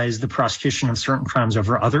prioritize the prosecution of certain crimes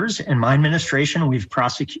over others. In my administration, we've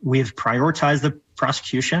prioritized the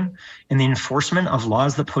prosecution and the enforcement of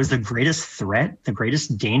laws that pose the greatest threat, the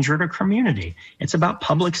greatest danger to community. It's about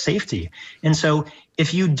public safety. And so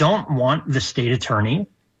if you don't want the state attorney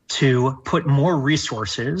to put more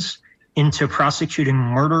resources into prosecuting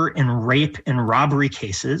murder and rape and robbery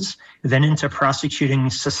cases than into prosecuting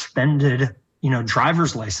suspended,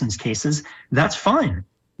 driver's license cases, that's fine.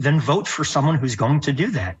 Then vote for someone who's going to do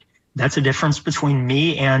that. That's a difference between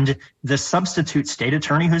me and the substitute state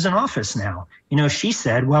attorney who's in office now. She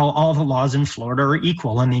said, well, all the laws in Florida are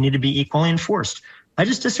equal and they need to be equally enforced. I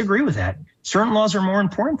just disagree with that. Certain laws are more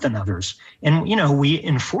important than others. And, we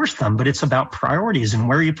enforce them, but it's about priorities and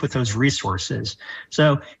where you put those resources.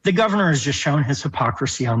 So the governor has just shown his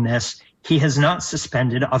hypocrisy on this. He has not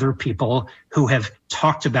suspended other people who have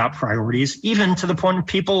talked about priorities, even to the point of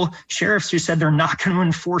sheriffs who said they're not going to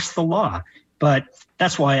enforce the law. But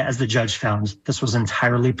that's why, as the judge found, this was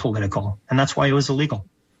entirely political, and that's why it was illegal.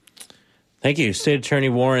 Thank you, State Attorney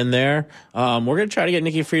Warren there. We're going to try to get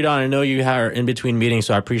Nikki Fried on. I know you are in between meetings,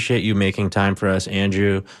 so I appreciate you making time for us,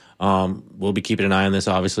 Andrew. We'll be keeping an eye on this,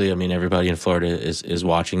 obviously. Everybody in Florida is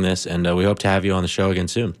watching this, and we hope to have you on the show again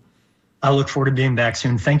soon. I look forward to being back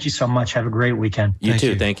soon. Thank you so much. Have a great weekend. You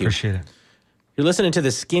too. Thank you. Appreciate it. You're listening to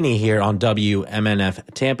The Skinny here on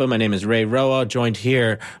WMNF Tampa. My name is Ray Roa, joined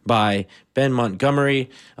here by Ben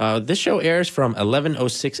Montgomery. This show airs from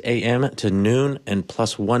 11:06 a.m. to noon and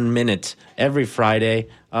plus 1 minute every Friday.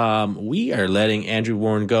 We are letting Andrew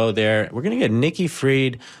Warren go there. We're going to get Nikki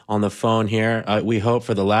Fried on the phone here, we hope,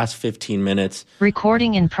 for the last 15 minutes.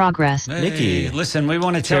 Recording in progress. Hey, Nikki. Listen, we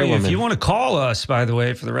want to tell you, if you want to call us, by the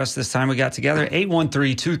way, for the rest of this time we got together,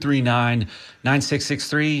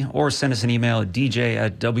 813-239-9663, or send us an email at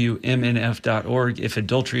dj@wmnf.org. If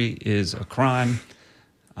adultery is a crime,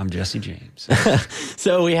 I'm Jesse James.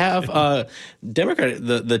 So we have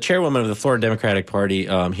the chairwoman of the Florida Democratic Party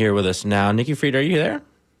here with us now. Nikki Fried, are you there?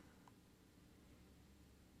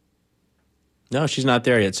 No, she's not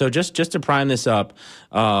there yet. So just to prime this up,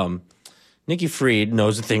 Nikki Fried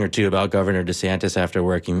knows a thing or two about Governor DeSantis after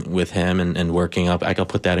working with him and working up, I can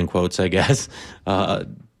put that in quotes, I guess,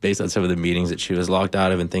 based on some of the meetings that she was locked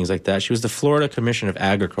out of and things like that. She was the Florida Commissioner of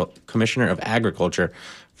Agriculture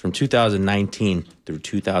from 2019 through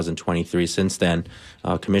 2023. Since then,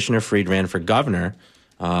 Commissioner Fried ran for governor,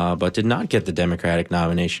 but did not get the Democratic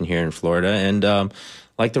nomination here in Florida. And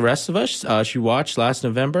like the rest of us, she watched last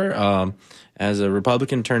November as a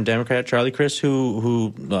Republican turned Democrat, Charlie Crist,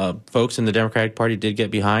 who folks in the Democratic Party did get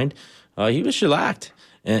behind. He was shellacked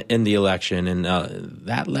in the election, and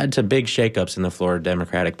that led to big shakeups in the Florida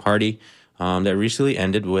Democratic Party. that recently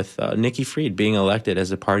ended with Nikki Fried being elected as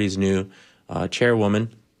the party's new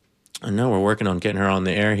chairwoman. I know we're working on getting her on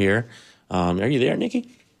the air here. Are you there,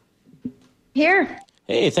 Nikki? Here.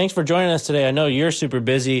 Hey, thanks for joining us today. I know you're super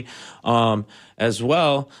busy as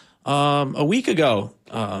well. A week ago,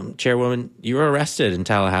 Chairwoman, you were arrested in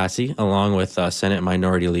Tallahassee along with Senate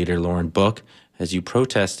Minority Leader Lauren Book as you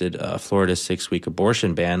protested Florida's 6-week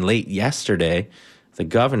abortion ban. Late yesterday, the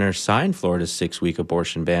governor signed Florida's 6-week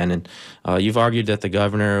abortion ban, and you've argued that the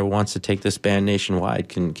governor wants to take this ban nationwide.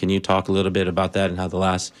 Can you talk a little bit about that and how the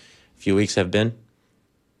last few weeks have been?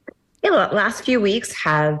 Yeah, the last few weeks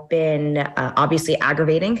have been obviously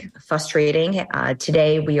aggravating, frustrating.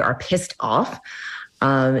 Today, we are pissed off.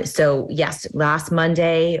 So yes, last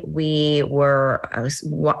Monday, we were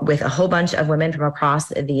with a whole bunch of women from across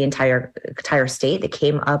the entire state that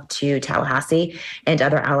came up to Tallahassee and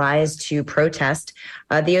other allies to protest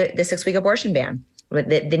the 6-week abortion ban.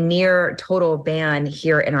 The near total ban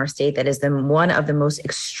here in our state that is one of the most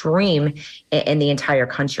extreme in the entire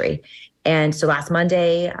country. And so last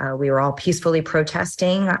Monday, we were all peacefully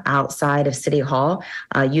protesting outside of City Hall,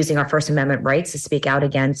 using our First Amendment rights to speak out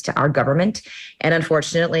against our government. And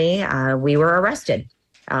unfortunately, we were arrested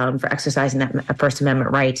for exercising that First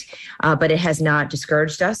Amendment right. But it has not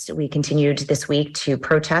discouraged us. We continued this week to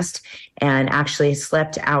protest and actually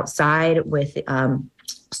slept outside with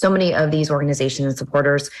so many of these organizations and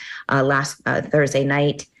supporters last Wednesday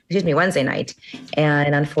night.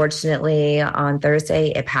 And unfortunately, on Thursday,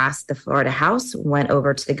 it passed the Florida House, went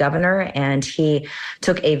over to the governor, and he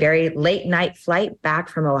took a very late night flight back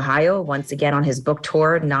from Ohio, once again on his book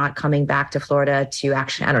tour, not coming back to Florida to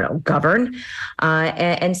actually, govern,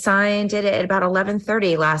 and signed it at about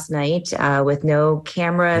 11:30 last night with no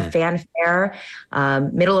camera fanfare,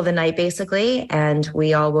 middle of the night, basically. And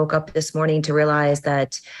we all woke up this morning to realize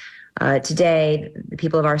that today, the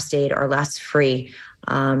people of our state are less free.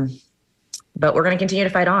 But we're going to continue to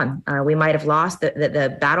fight on. We might have lost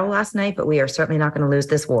the battle last night, but we are certainly not going to lose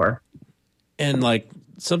this war. And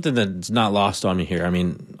something that's not lost on me here. I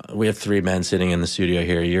mean, we have 3 men sitting in the studio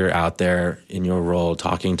here. You're out there in your role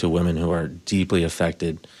talking to women who are deeply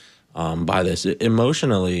affected by this.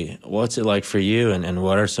 Emotionally, what's it like for you? And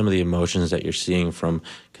what are some of the emotions that you're seeing from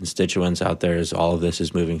constituents out there as all of this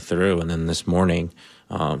is moving through? And then this morning,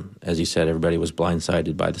 as you said, everybody was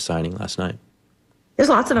blindsided by the signing last night. There's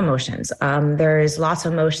lots of emotions. There's lots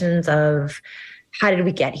of emotions of how did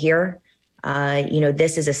we get here?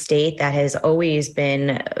 This is a state that has always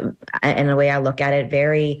been, in the way I look at it,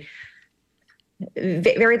 very,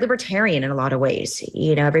 very libertarian in a lot of ways.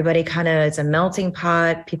 Everybody it's a melting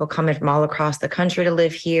pot, people coming from all across the country to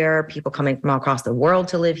live here, people coming from all across the world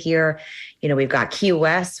to live here. We've got Key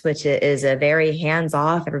West, which is a very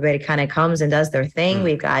hands-off. Everybody kind of comes and does their thing.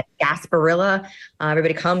 We've got Gasparilla.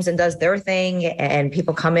 Everybody comes and does their thing. And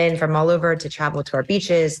people come in from all over to travel to our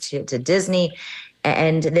beaches, to Disney.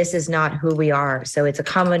 And this is not who we are. So it's a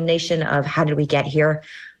combination of how did we get here?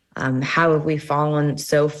 How have we fallen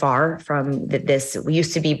so far from this? We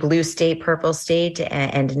used to be blue state, purple state,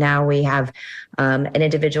 and now we have an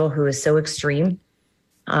individual who is so extreme.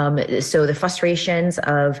 So the frustrations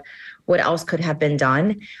of what else could have been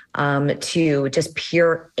done, to just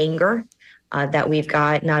pure anger that we've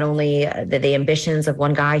got, not only the ambitions of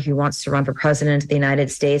one guy who wants to run for president of the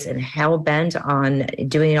United States and hell bent on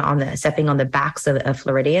doing it stepping on the backs of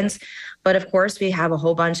Floridians. But of course, we have a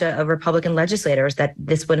whole bunch of Republican legislators that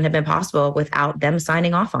this wouldn't have been possible without them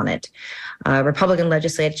signing off on it. Republican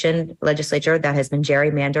legislature that has been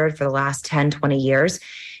gerrymandered for the last 10, 20 years,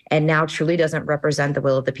 and now truly doesn't represent the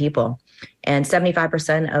will of the people. And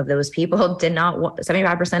 75% of those people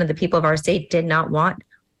 75% of the people of our state did not want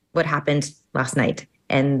what happened last night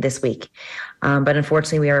and this week. But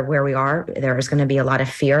unfortunately, we are where we are. There is going to be a lot of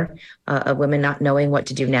fear of women not knowing what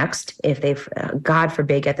to do next if they've, God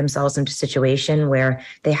forbid, get themselves into a situation where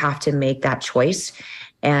they have to make that choice.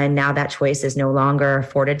 And now that choice is no longer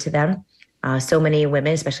afforded to them. So many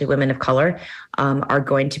women, especially women of color, are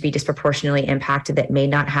going to be disproportionately impacted that may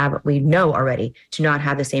not have, we know already, do not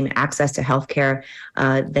have the same access to healthcare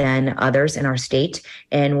than others in our state,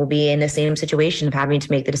 and will be in the same situation of having to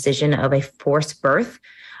make the decision of a forced birth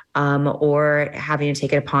or having to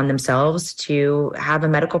take it upon themselves to have a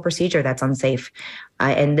medical procedure that's unsafe.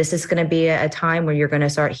 And this is going to be a time where you're going to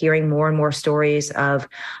start hearing more and more stories of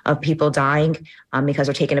people dying because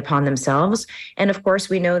they're taking it upon themselves. And of course,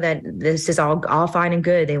 we know that this is all fine and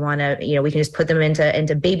good. They want to, we can just put them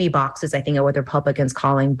into baby boxes, I think are what the Republicans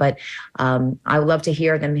calling. But I would love to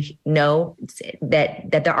hear them know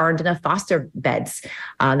that there aren't enough foster beds.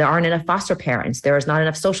 There aren't enough foster parents. There is not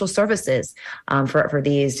enough social services for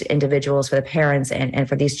these individuals, for the parents, and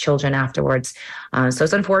for these children afterwards. So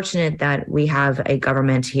it's unfortunate that we have a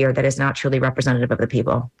government here that is not truly representative of the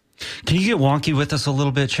people. Can you get wonky with us a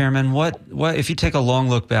little bit, Chairman? What if you take a long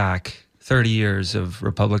look back, 30 years of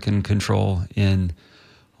Republican control in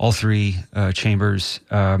all three chambers,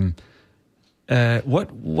 what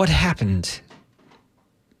happened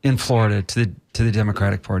in Florida to the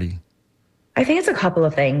Democratic Party? I think it's a couple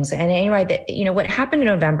of things. And you're right that, what happened in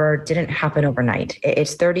November didn't happen overnight.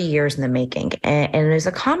 It's 30 years in the making. And there's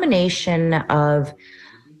a combination of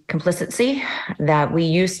complicity that we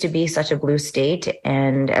used to be such a blue state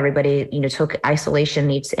and everybody, took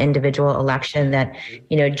isolation each individual election, that,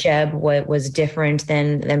 Jeb was different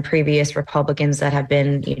than previous Republicans that have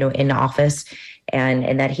been, in office,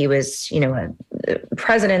 and that he was,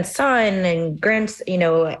 president's son and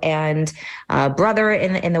and brother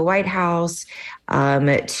in the White House,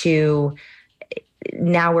 to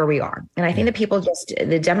now where we are. And I think that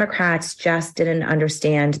the Democrats just didn't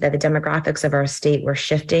understand that the demographics of our state were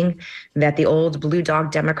shifting, that the old blue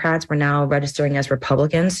dog Democrats were now registering as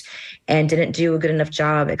Republicans, and didn't do a good enough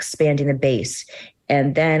job expanding the base.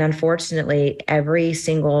 And then, unfortunately, every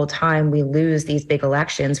single time we lose these big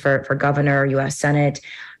elections for governor, U.S. Senate,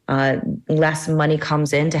 less money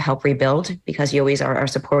comes in to help rebuild, because you always are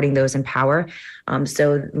supporting those in power.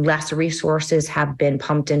 So less resources have been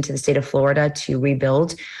pumped into the state of Florida to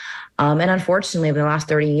rebuild. And unfortunately, over the last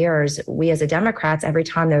 30 years, we as a Democrats, every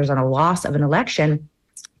time there's a loss of an election,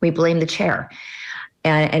 we blame the chair.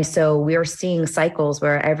 And so we are seeing cycles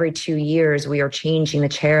where every 2 years we are changing the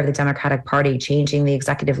chair of the Democratic Party, changing the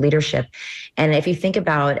executive leadership. And if you think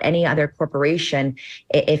about any other corporation,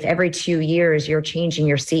 if every 2 years you're changing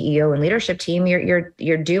your CEO and leadership team,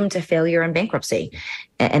 you're doomed to failure and bankruptcy.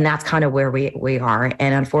 And that's kind of where we are.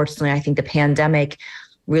 And unfortunately, I think the pandemic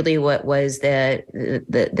really what was the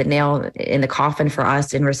nail in the coffin for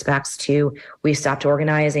us in respects to, we stopped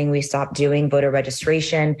organizing, we stopped doing voter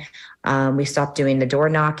registration, we stopped doing the door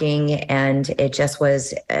knocking, and it just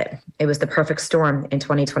was, it was the perfect storm in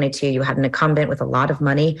 2022. You had an incumbent with a lot of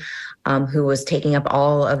money who was taking up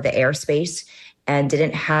all of the airspace and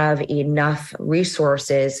didn't have enough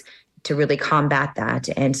resources to really combat that.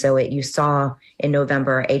 And so you saw in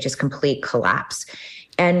November a just complete collapse.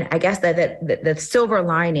 And I guess that the silver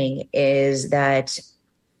lining is that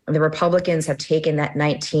the Republicans have taken that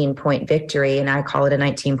 19-point victory, and I call it a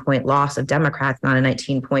 19-point loss of Democrats, not a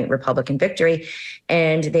 19-point Republican victory,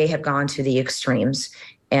 and they have gone to the extremes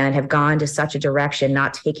and have gone to such a direction,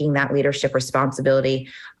 not taking that leadership responsibility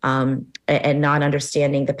and not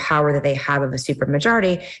understanding the power that they have of a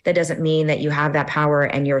supermajority. That doesn't mean that you have that power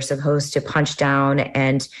and you're supposed to punch down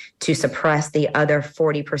and to suppress the other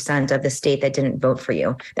 40% of the state that didn't vote for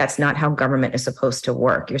you. That's not how government is supposed to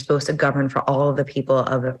work. You're supposed to govern for all of the people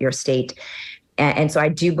of your state. And so I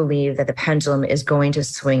do believe that the pendulum is going to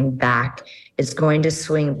swing back. It's going to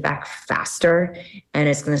swing back faster, and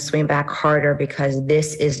it's going to swing back harder, because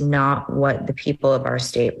this is not what the people of our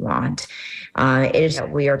state want. It is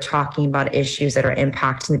that we are talking about issues that are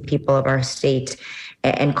impacting the people of our state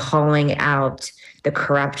and calling out the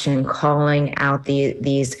corruption, calling out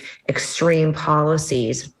these extreme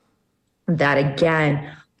policies that,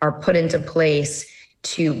 again, are put into place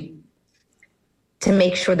to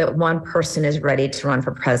make sure that one person is ready to run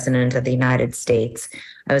for president of the United States.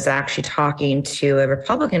 I was actually talking to a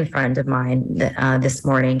Republican friend of mine this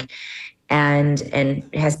morning, and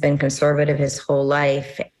has been conservative his whole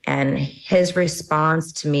life. And his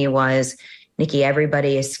response to me was, Nikki,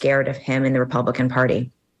 everybody is scared of him in the Republican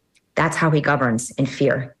Party. That's how he governs, in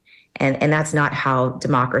fear. And that's not how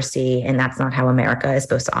democracy, and that's not how America is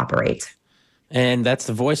supposed to operate. And that's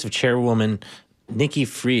the voice of Chairwoman Nikki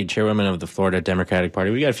Fried, Chairwoman of the Florida Democratic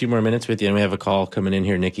Party. We got a few more minutes with you, and we have a call coming in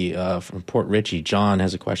here, Nikki, from Port Richey. John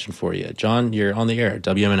has a question for you. John, you're on the air,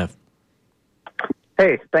 WMNF.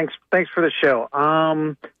 Hey, thanks for the show.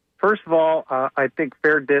 First of all, I think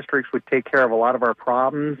fair districts would take care of a lot of our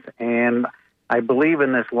problems, and I believe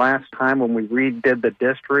in this last time when we redid the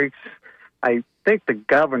districts, I think the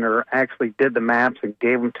governor actually did the maps and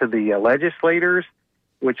gave them to the legislators,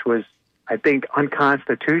 which was, I think,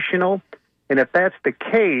 unconstitutional. And if that's the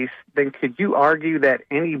case, then could you argue that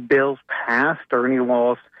any bills passed or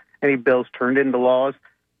any bills turned into laws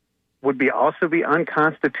would also be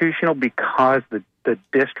unconstitutional because the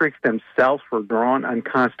districts themselves were drawn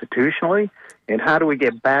unconstitutionally? And how do we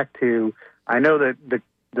get back to, I know that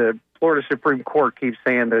the Florida Supreme Court keeps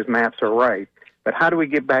saying those maps are right, but how do we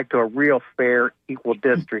get back to a real fair, equal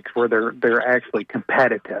districts where they're actually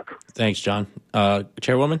competitive? Thanks, John.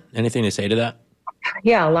 Chairwoman, anything to say to that?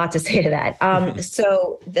 Yeah, a lot to say to that.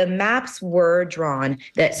 So the maps were drawn.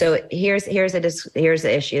 So here's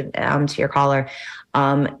the issue to your caller.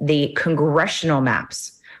 The congressional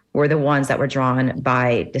maps were the ones that were drawn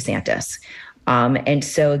by DeSantis. And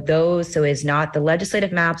so is not the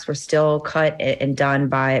legislative maps were still cut and done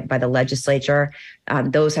by the legislature.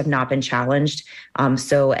 Those have not been challenged.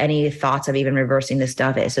 So any thoughts of even reversing this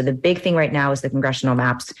stuff so the big thing right now is the congressional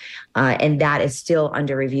maps, and that is still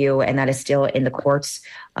under review, and that is still in the courts.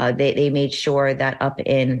 They made sure that up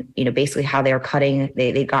in, basically how they are cutting,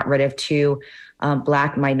 they got rid of 2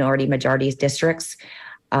 Black majorities districts.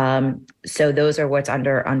 So those are what's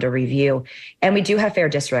under review, and we do have fair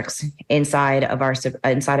districts inside of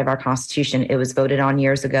our Constitution. It was voted on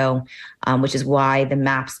years ago, which is why the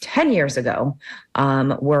maps 10 years ago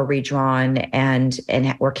were redrawn and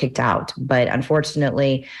were kicked out. But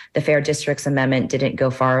unfortunately, the Fair Districts Amendment didn't go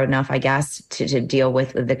far enough, I guess, to deal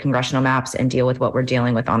with the congressional maps and deal with what we're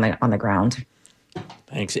dealing with on the ground.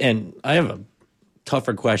 Thanks. And I have a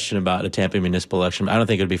tougher question about a Tampa municipal election. I don't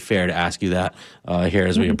think it would be fair to ask you that here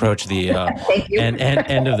as we approach the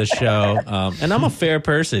end of the show. And I'm a fair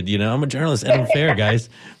person, I'm a journalist and I'm fair, guys,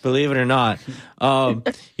 believe it or not.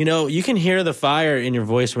 You can hear the fire in your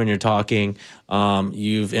voice when you're talking.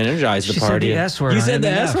 You've energized the party. You said the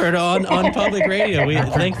S word on public radio.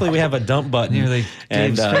 Thankfully we have a dump button.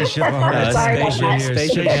 And spaceship Anna,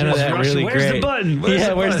 that really Where's great. The button?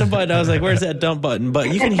 Where's the button? I was like, where's that dump button?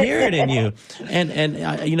 But you can hear it in you.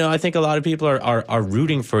 And I think a lot of people are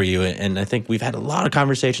rooting for you. And I think we've had a lot of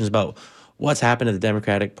conversations about what's happened to the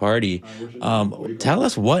Democratic Party. Tell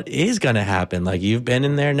us what is going to happen. Like, you've been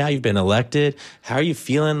in there now, you've been elected. How are you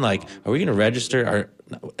feeling? Like, are we going to register?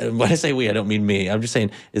 When I say we, I don't mean me. I'm just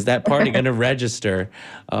saying, is that party going to register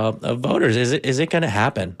voters? Is it going to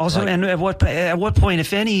happen? Also, and at what point,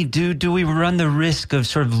 if any, do we run the risk of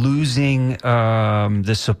sort of losing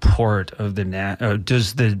the support of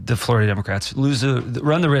does the Florida Democrats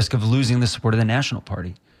run the risk of losing the support of the National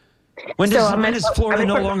Party? When does Florida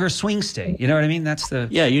no longer swing state? You know what I mean? That's the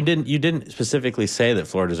You didn't specifically say that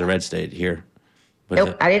Florida's a red state here.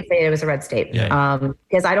 Nope, I didn't say it was a red state.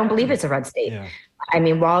 Because I don't believe it's a red state. Yeah. I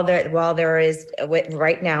mean, while there is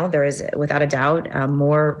right now, there is without a doubt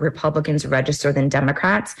more Republicans register than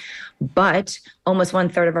Democrats, but almost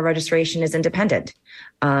 1/3 of our registration is independent.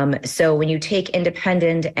 So when you take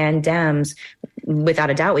independent and Dems, without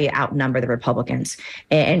a doubt, we outnumber the Republicans.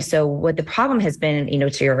 And so what the problem has been,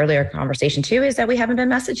 to your earlier conversation too, is that we haven't been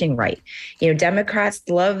messaging right. Democrats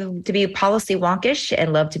love to be policy wonkish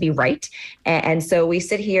and love to be right. And so we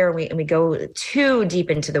sit here and we go too deep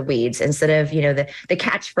into the weeds instead of, the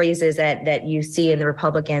catchphrases that you see in the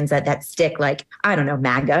Republicans that stick, like, I don't know,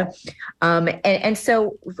 MAGA. And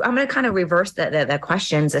so I'm going to kind of reverse the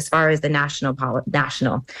questions as far as the national.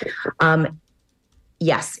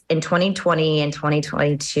 Yes, in 2020 and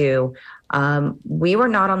 2022, we were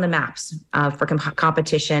not on the maps for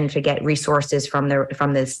competition to get resources from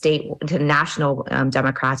the state to national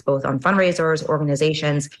Democrats, both on fundraisers,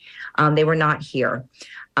 organizations. They were not here.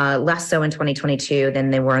 Less so in 2022 than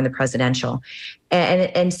they were in the presidential.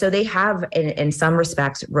 And so they have, in some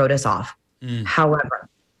respects, wrote us off. However,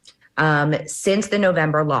 since the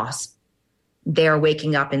November loss, they're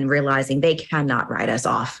waking up and realizing they cannot write us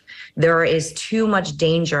off. There is too much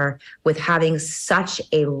danger with having such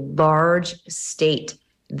a large state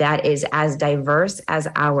that is as diverse as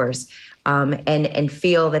ours, and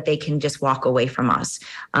feel that they can just walk away from us.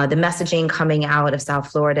 The messaging coming out of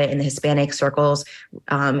South Florida in the Hispanic circles,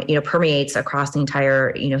 permeates across the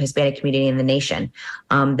entire, Hispanic community in the nation.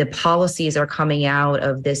 The policies are coming out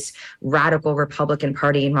of this radical Republican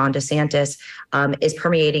Party in Ron DeSantis is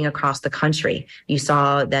permeating across the country. You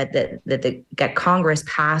saw that Congress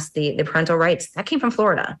passed the parental rights. That came from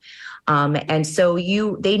Florida. And so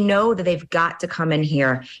they know that they've got to come in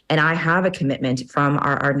here. And I have a commitment from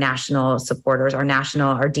our national supporters. Our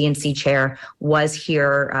DNC chair was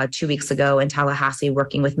here 2 weeks ago in Tallahassee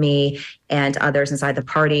working with me and others inside the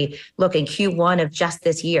party. Look, in Q1 of just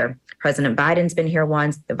this year, President Biden's been here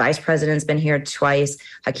once. The vice president's been here twice.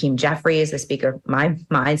 Hakeem Jeffries, the speaker, my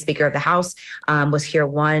Speaker of the House, was here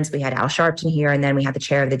once. We had Al Sharpton here, and then we had the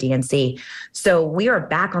chair of the DNC. So we are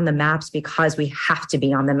back on the maps because we have to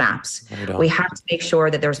be on the maps. We have to make sure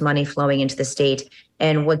that there's money flowing into the state.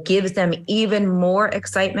 And what gives them even more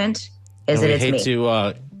excitement is that it's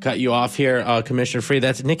me. cut you off here, Commissioner Freed.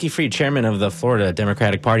 That's Nikki Freed, chairman of the Florida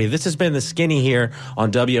Democratic Party. This has been The Skinny here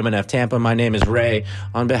on WMNF Tampa. My name is Ray.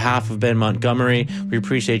 On behalf of Ben Montgomery, we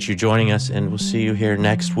appreciate you joining us, and we'll see you here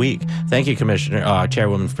next week. Thank you,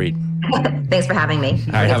 Chairwoman Freed. Thanks for having me.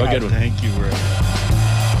 All right, have a good one. Thank you, Ray.